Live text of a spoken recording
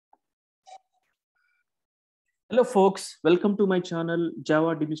Hello folks, welcome to my channel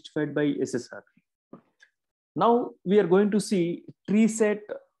Java Demystified by SSR. Now we are going to see TreeSet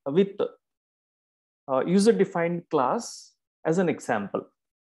with user-defined class as an example.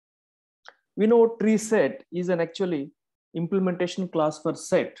 We know TreeSet is an actually implementation class for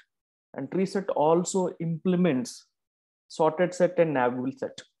set, and TreeSet also implements sorted set and navigable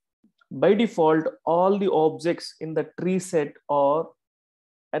set. By default, all the objects in the TreeSet are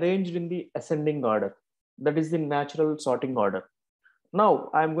arranged in the ascending order. That is the natural sorting order.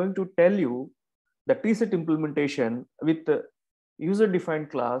 Now I'm going to tell you the TreeSet implementation with the user-defined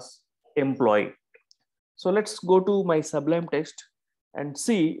class employee. So let's go to my Sublime text and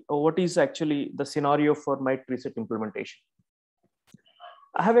see what is actually the scenario for my TreeSet implementation.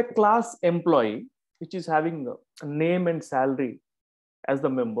 I have a class employee which is having a name and salary as the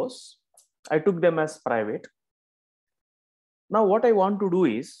members. I took them as private. Now what I want to do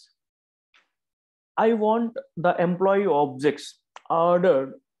is I want the employee objects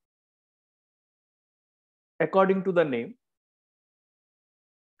ordered according to the name.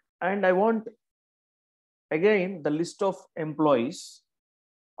 And I want, again, the list of employees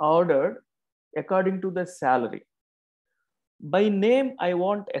ordered according to the salary. By name, I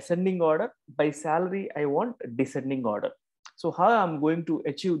want ascending order. By salary, I want descending order. So how I'm going to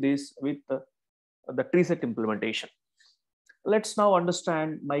achieve this with the TreeSet implementation? Let's now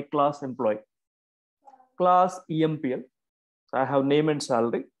understand my class employee. Class EMPL. So I have name and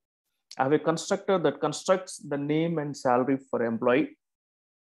salary. I have a constructor that constructs the name and salary for employee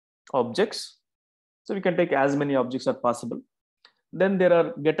objects. So we can take as many objects as possible. Then there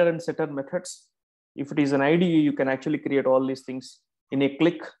are getter and setter methods. If it is an IDE, you can actually create all these things in a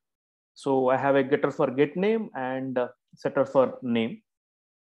click. So I have a getter for get name and a setter for name.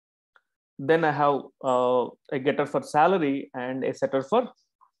 Then I have a getter for salary and a setter for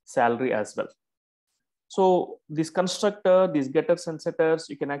salary as well. So this constructor, these getters and setters,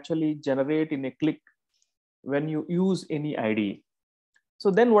 you can actually generate in a click when you use any IDE.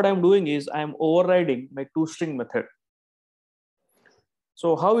 So then what I'm doing is I'm overriding my toString method.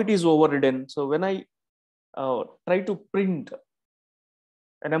 So how it is overridden? So when I try to print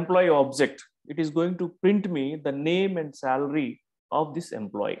an employee object, it is going to print me the name and salary of this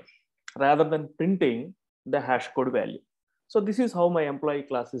employee rather than printing the hash code value. So this is how my employee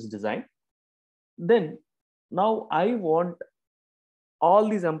class is designed. Then now I want all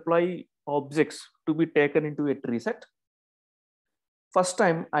these employee objects to be taken into a TreeSet. First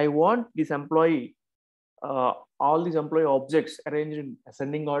time I want this employee, all these employee objects arranged in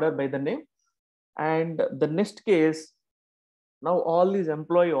ascending order by the name. And the next case, now all these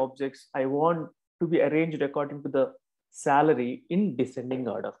employee objects I want to be arranged according to the salary in descending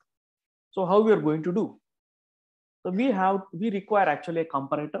order. So how we are going to do? So we require actually a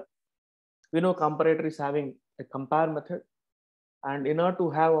comparator. We know comparator is having a compare method, and in order to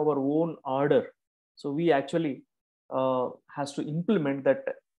have our own order, so we actually has to implement that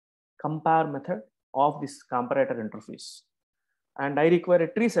compare method of this comparator interface. And I require a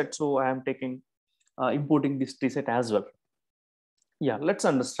TreeSet, so I am taking importing this TreeSet as well. Yeah, let's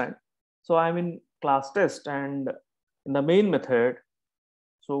understand. So I'm in class test and in the main method.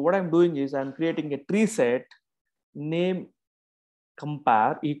 So what I'm doing is I'm creating a TreeSet name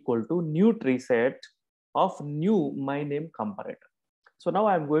compare equal to new TreeSet of new my name comparator. So now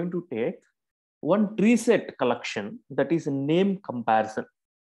I'm going to take one TreeSet collection that is a name comparison.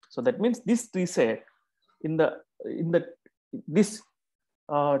 So that means this TreeSet in this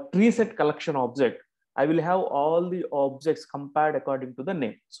TreeSet collection object, I will have all the objects compared according to the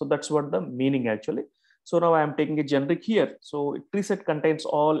name. So that's what the meaning actually. So now I am taking a generic here. So TreeSet contains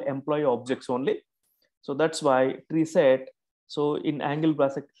all employee objects only. So that's why TreeSet. So in angle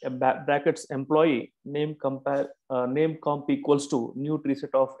brackets employee name comp equals to new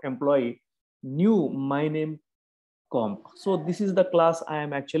TreeSet of employee new my name comp. So this is the class I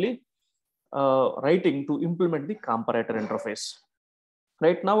am actually writing to implement the comparator interface.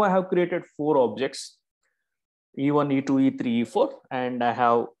 Right now I have created 4 objects, E1, E2, E3, E4, and I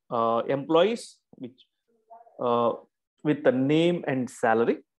have employees which with the name and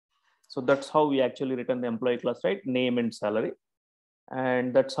salary. So that's how we actually return the employee class, right? Name and salary.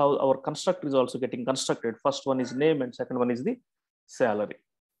 And that's how our constructor is also getting constructed. First one is name and second one is the salary.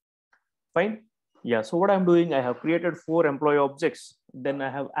 Fine. Yeah. So what I'm doing, I have created 4 employee objects. Then I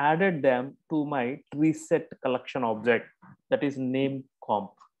have added them to my TreeSet collection object that is name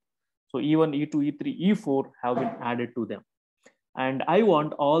comp. So E1, E2, E3, E4 have been added to them. And I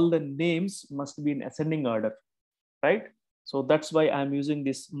want all the names must be in ascending order, right? So that's why I'm using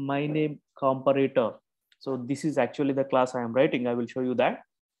this my name comparator. So this is actually the class I am writing. I will show you that.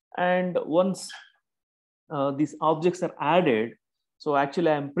 And once these objects are added. So actually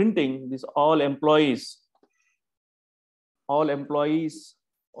I'm printing this all employees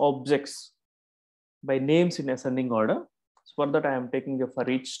objects by names in ascending order. So for that I am taking a for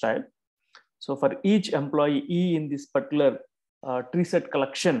each style. So for each employee E in this particular TreeSet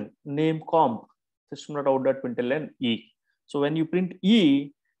collection name comp system.out.println E. So when you print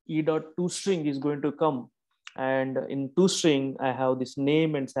E dot toString is going to come, and in toString I have this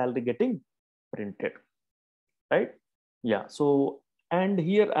name and salary getting printed, right? Yeah. So and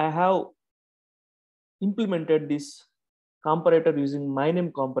here I have implemented this comparator using my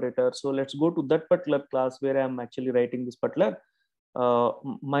name comparator. So let's go to that particular class where I'm actually writing this particular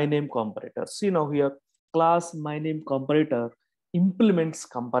my name comparator. See now here, class my name comparator implements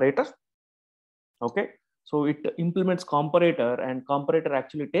comparator. Okay, so it implements comparator, and comparator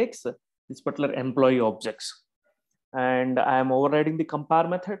actually takes this particular employee objects, and I am overriding the compare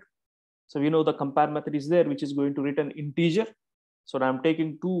method. So we know the compare method is there, which is going to return integer. So I'm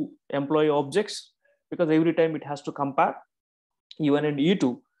taking two employee objects because every time it has to compare E1 and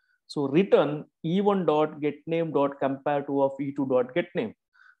E2. So return E1 dot get name dot compare to of E2 dot get name.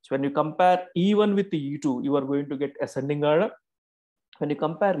 So when you compare E1 with E2, you are going to get ascending order. When you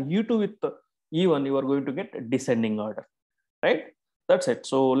compare E2 with E1, you are going to get descending order, right? That's it.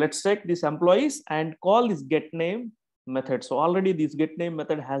 So let's take these employees and call this get name method. So already this get name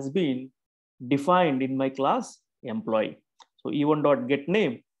method has been defined in my class employee. So E1 dot get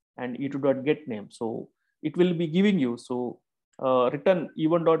name and E2 dot get name. So it will be giving you, so return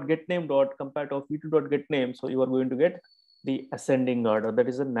E1 dot get name dot compare to E2 dot get name. So you are going to get the ascending order. That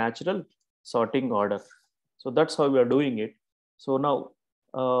is a natural sorting order. So that's how we are doing it. So now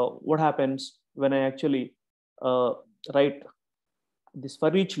what happens when I actually write this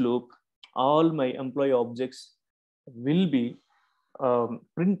for each loop, all my employee objects will be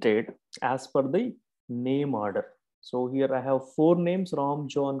printed as per the name order. So here I have 4 names: Ram,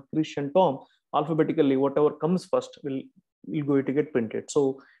 John, Krish, and Tom. Alphabetically, whatever comes first will going to get printed.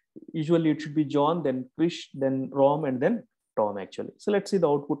 So usually it should be John, then Krish, then Ram, and then Tom actually. So let's see the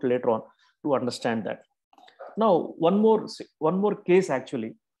output later on to understand that. Now one more case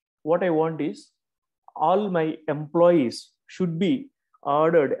actually. What I want is all my employees should be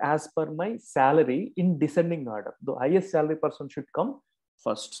ordered as per my salary in descending order. The highest salary person should come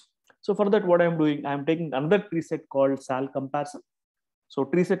first. So for that, what I'm doing, I'm taking another TreeSet called sal comparison. So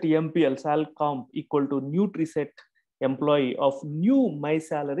TreeSet EMPL sal comp equal to new TreeSet employee of new my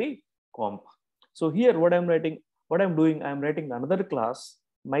salary comp. So here what I'm doing, I'm writing another class,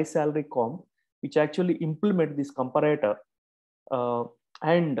 my salary comp, which actually implement this comparator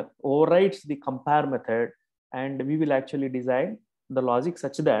and overrides the compare method, and we will actually design the logic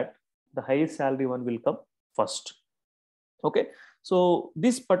such that the highest salary one will come first. Okay, so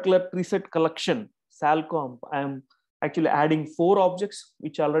this particular TreeSet collection sal comp, I am actually adding 4 objects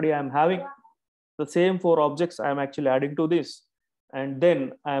which already I am having. The same 4 objects I am actually adding to this, and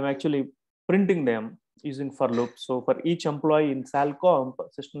then I am actually printing them using for loop. So for each employee in sal comp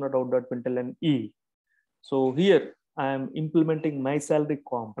system.out.println E. So here I am implementing my salary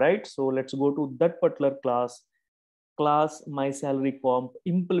comp, right? So let's go to that particular class my salary comp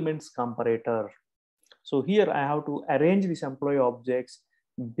implements comparator. So here I have to arrange these employee objects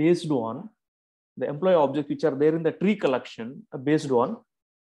based on the employee objects which are there in the tree collection based on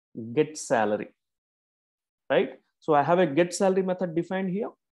get salary, right? So I have a get salary method defined here.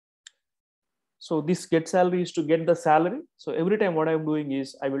 So this get salary is to get the salary. So every time what I'm doing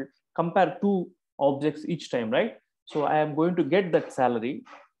is I will compare 2 objects each time, right? So I am going to get that salary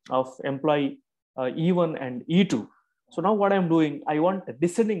of employee E1 and E2. So now what I'm doing, I want a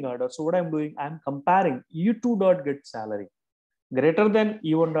descending order. So what I'm doing, I'm comparing E2 dot get salary greater than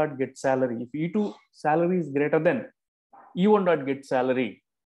E1 dot get salary. If E2 salary is greater than E1 dot get salary,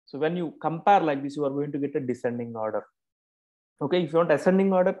 so when you compare like this, you are going to get a descending order. Okay, if you want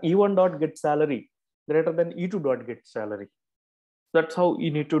ascending order, E1 dot get salary greater than E2 dot get salary. That's how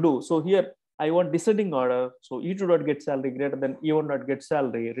you need to do. So here I want descending order. So E2 dot get salary greater than E1 dot get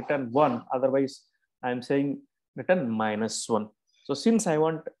salary, return 1. Otherwise, I'm saying return -1. So since I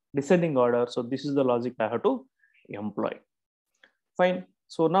want descending order, so this is the logic I have to employ. Fine.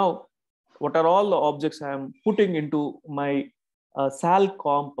 So now what are all the objects I am putting into my sal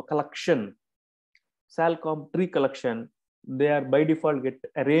comp collection, sal comp tree collection? They are by default get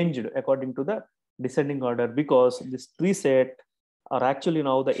arranged according to the descending order, because this TreeSet are actually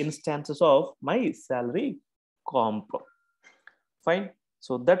now the instances of my salary comp. Fine.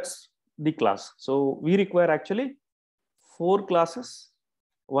 So that's the class. So we require actually 4 classes.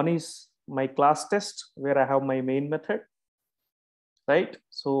 One is my class test, where I have my main method, right?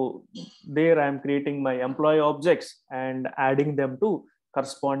 So there I am creating my employee objects and adding them to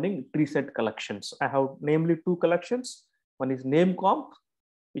corresponding TreeSet collections. I have namely two collections. One is name comp,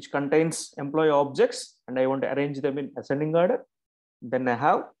 which contains employee objects, and I want to arrange them in ascending order. Then I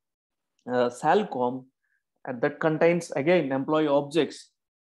have sal comp, and that contains again employee objects,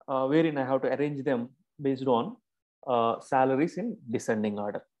 wherein I have to arrange them based on salaries in descending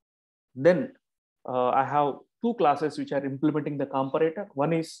order. Then I have two classes which are implementing the comparator.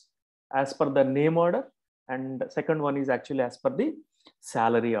 One is as per the name order, and second one is actually as per the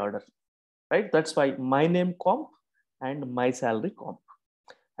salary order, right? That's why my name comp and my salary comp.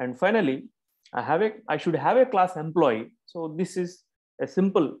 And finally, I should have a class employee. So this is a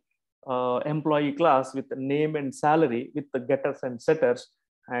simple employee class with the name and salary with the getters and setters.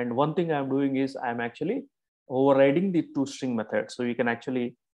 And one thing I'm doing is I'm actually overriding the toString method. So you can actually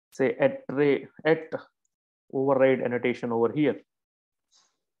say at override annotation over here.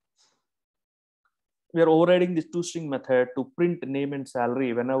 We are overriding this toString method to print name and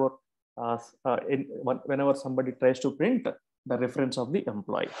salary whenever whenever somebody tries to print the reference of the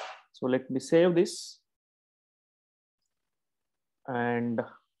employee. So let me save this and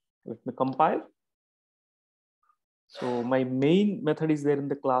let me compile. So my main method is there in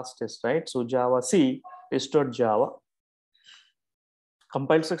the class test, right? So Java C test.java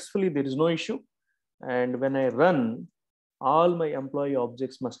compiled successfully, there is no issue. And when I run, all my employee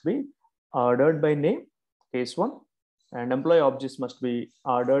objects must be ordered by name, case one, and employee objects must be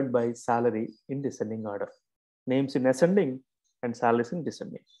ordered by salary in descending order. Names in ascending and salaries in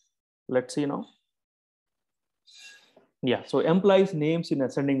descending. Let's see now. Yeah, so employees names in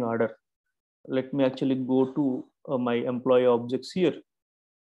ascending order. Let me actually go to my employee objects here.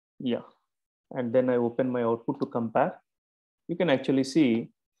 Yeah, and then I open my output to compare. You can actually see,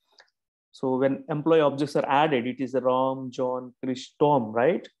 so when employee objects are added, it is Ram, John, Krish, Tom,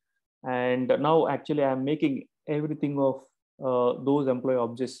 right? And now actually I'm making everything of those employee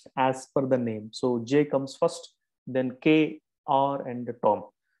objects as per the name. So J comes first, then K, R, and Tom.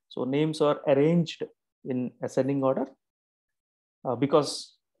 So names are arranged in ascending order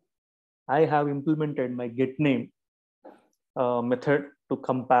because I have implemented my getName method to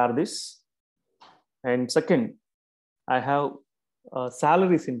compare this. And second, I have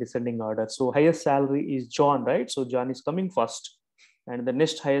salaries in descending order. So highest salary is John, right? So John is coming first. And the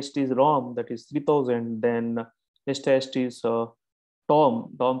next highest is Ram, that is 3,000. Then next highest is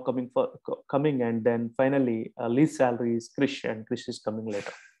Tom coming, and then finally least salary is Krish, and Krish is coming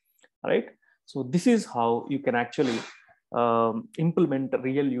later. All right. So this is how you can actually implement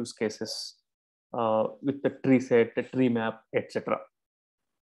real use cases with the tree set, the tree map, etc.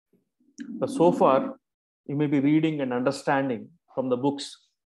 So far, you may be reading and understanding from the books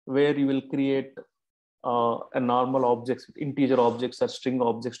where you will create a normal objects, integer objects or string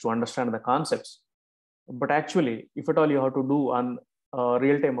objects to understand the concepts. But actually, if at all you have to do on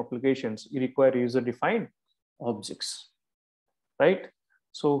real-time applications, you require user-defined objects, right?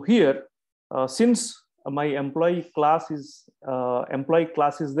 So here, since my employee class is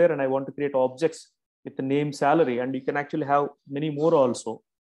there, and I want to create objects with the name, salary, and you can actually have many more also,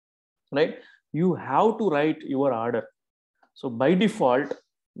 right? You have to write your order. So by default,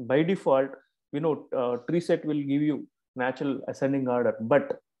 TreeSet will give you natural ascending order,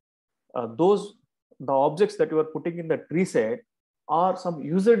 but the objects that you are putting in the TreeSet are some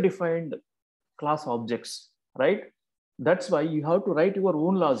user-defined class objects, right? That's why you have to write your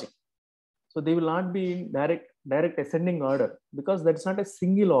own logic. So they will not be in direct ascending order because that's not a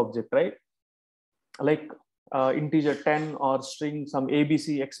single object, right? Like integer 10 or string some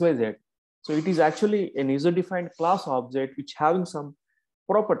ABC XYZ. So it is actually an user-defined class object which having some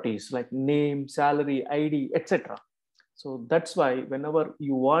properties like name, salary, ID, etc. So that's why whenever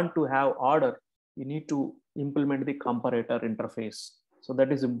you want to have order, you need to implement the comparator interface. So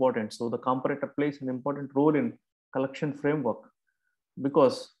that is important. So the comparator plays an important role in collection framework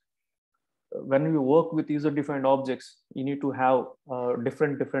because when you work with user-defined objects, you need to have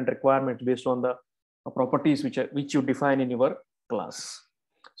different requirements based on the properties which you define in your class.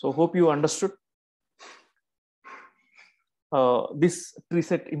 So hope you understood this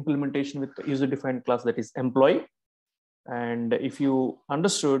TreeSet implementation with user-defined class, that is employee. And if you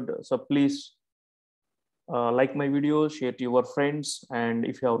understood, so please like my video, share to your friends, and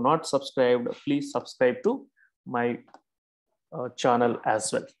if you have not subscribed, please subscribe to my channel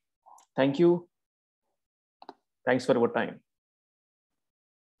as well. Thank you. Thanks for your time.